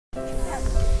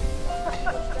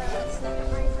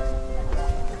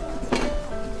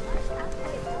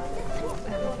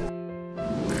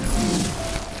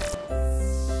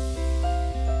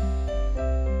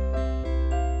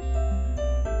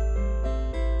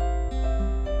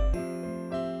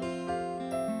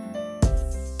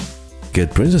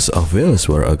Kate Princess of Wales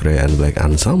wore a grey and black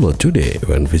ensemble today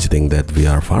when visiting that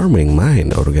VR farming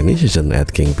mine organization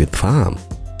at Kings Pitt Farm.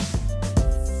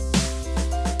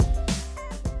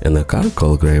 In a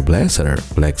charcoal grey blazer,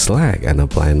 black slack and a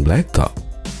plain black top.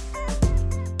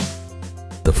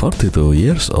 The 42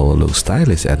 years old looks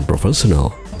stylish and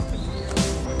professional.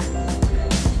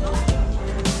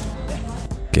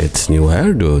 Kate's new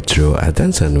hairdo drew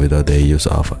attention without the use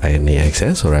of any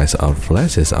accessories or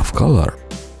flashes of color.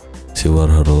 She wore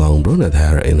her long brunette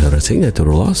hair in her signature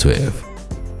low sweep,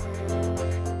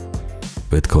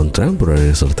 with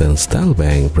contemporary certain style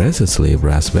bang precisely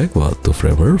brushed backward to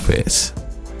frame her face.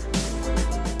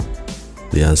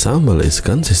 The ensemble is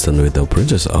consistent with the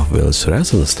Princess of Wales'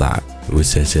 recent style,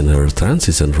 which has seen her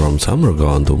transition from summer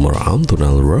gown to more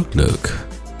autumnal work look.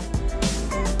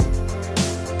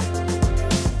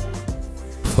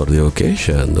 For the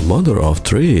occasion, the mother of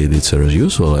three did her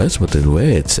usual asymmetric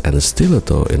weights and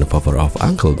stiletto in favor of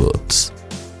ankle boots.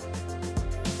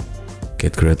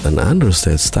 Kate created an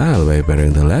understated style by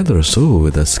pairing the leather shoe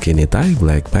with a skinny tight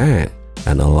black pant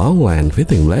and a long line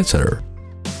fitting blazer.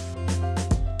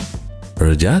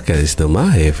 Her jacket is the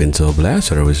Mahé Vinco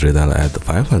blazer, which retails at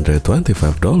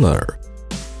 $525.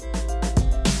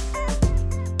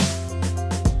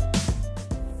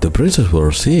 The princess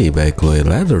wore by Chloe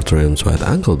leather trim sweat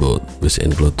ankle boot, which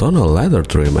include tonal leather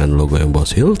trim and logo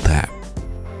embossed heel tab.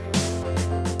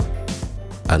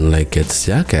 Unlike Kate's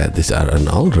jacket, these are an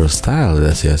older style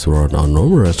that she has worn on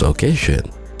numerous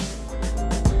occasions.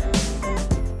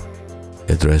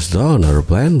 It dressed down her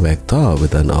plain black top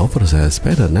with an oversized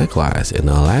pattern necklace in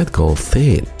a light gold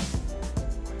theme.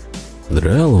 The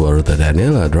girl wore the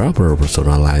Daniela Draper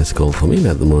personalized gold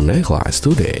minute moon necklace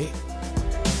today.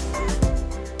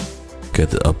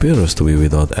 Kate appears to be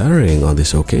without earring on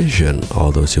this occasion,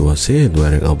 although she was seen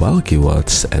wearing a bulky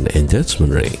watch and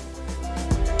engagement ring.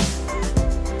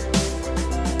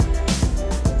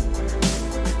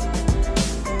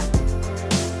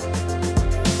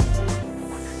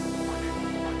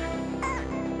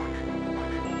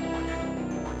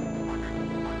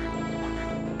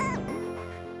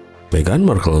 Meghan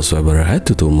Markle swept her head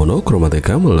to monochromatic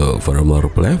camel look for a more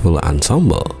playful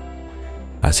ensemble.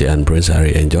 Asian Prince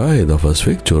Harry enjoyed the first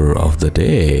fixture of the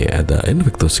day at the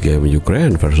Invictus game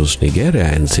Ukraine versus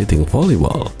Nigeria in sitting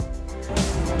volleyball.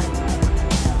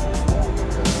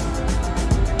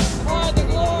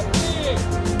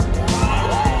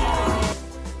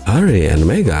 Harry and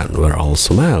Meghan were all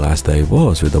smile as they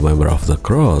posed with a member of the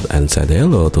crowd and said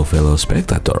hello to fellow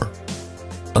spectators.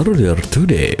 Earlier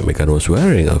today, Meghan was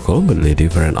wearing a completely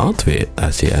different outfit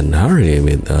as she and Harry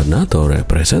met a NATO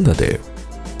representative.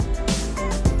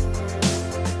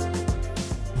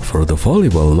 For the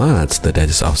volleyball match, the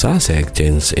Duchess of Sussex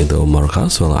changed into a more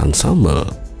casual ensemble.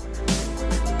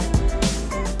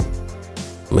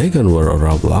 Meghan wore a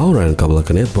Ralph Lauren couple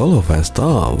knit polo vest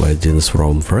top, white jeans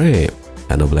from Frame,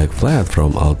 and a black flat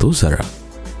from Althusser.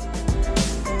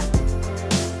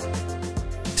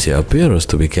 She appears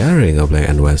to be carrying a black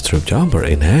and white strip jumper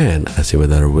in hand as she made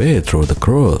her way through the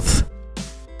crowd.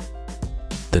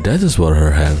 The Duchess wore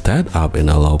her hair tied up in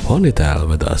a low ponytail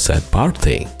with a set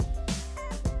parting,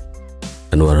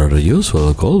 and wore her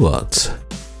usual gold watch.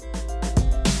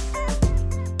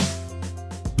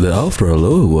 The overall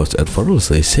look was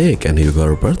effortlessly chic and hugged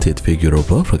her petite figure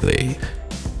perfectly.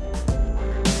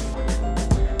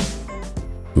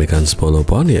 Meghan's polo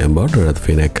pony embroidered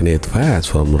v-neck knit vest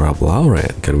from Ralph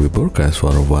Lauren can be purchased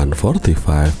for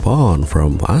 £145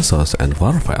 from ASOS and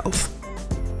Farfetch.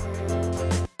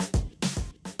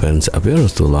 Fans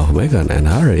appears to love Meghan and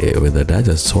Harry, with the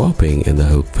Duchess swapping in the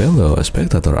hook fellow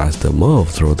spectator as they move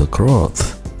through the crowd.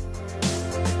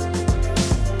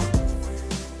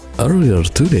 Earlier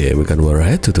today, Meghan wore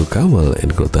head-to-toe Camel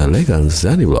include the elegant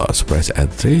Zanny blouse priced at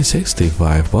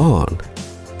 £365,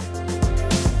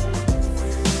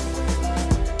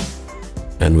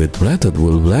 and with plaited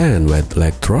wool blend with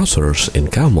leg trousers in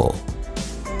Camel.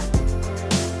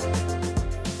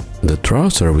 The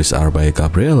trousers, which are by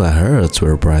Gabriella Hertz,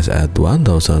 were priced at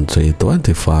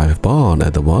 £1,325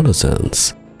 at the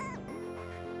Middleton's.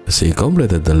 She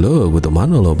completed the look with a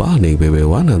Manolo Baltic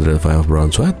BB105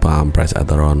 brown sweatpants priced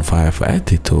at around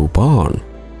 £582.